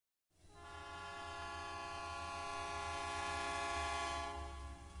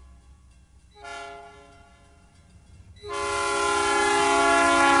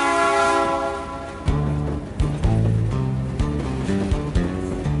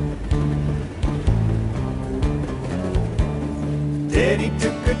Teddy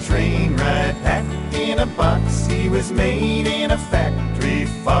took a train ride packed in a box. He was made in a factory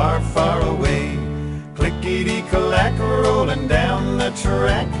far, far away. Clickety-clack, rolling down the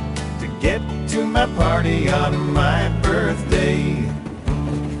track to get to my party on my birthday.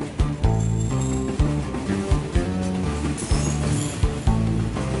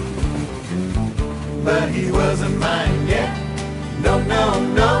 But he wasn't mine yet. No, no,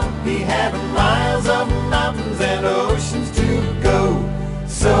 no, he had miles of mountains and oceans to go.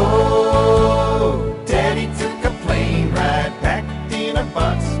 So Daddy took a plane ride packed in a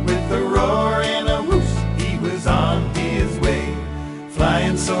box. With a roar and a whoosh, he was on his way,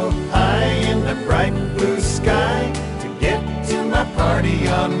 flying so high in the bright blue sky to get to my party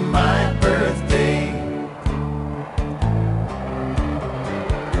on my birthday.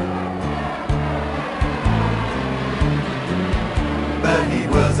 But he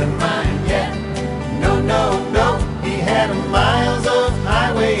wasn't mine yet. No, no, no, he had miles of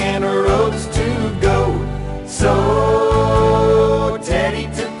highway and roads to go. So Teddy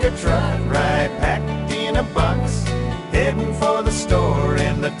took a truck ride packed in a box, heading for the store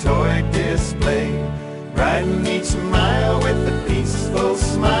and the toy display, riding each mile with a peaceful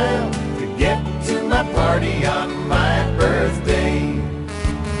smile to get to my party on my birthday.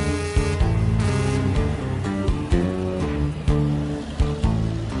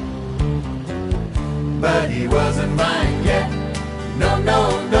 But he wasn't mine yet. No,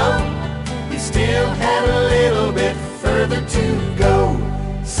 no, no, he still had a little bit further to go.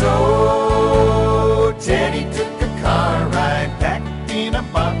 So Teddy took a car ride packed in a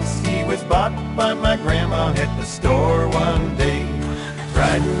box. He was bought by my grandma at the store one day,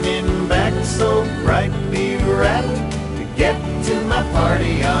 riding in back so brightly wrapped to get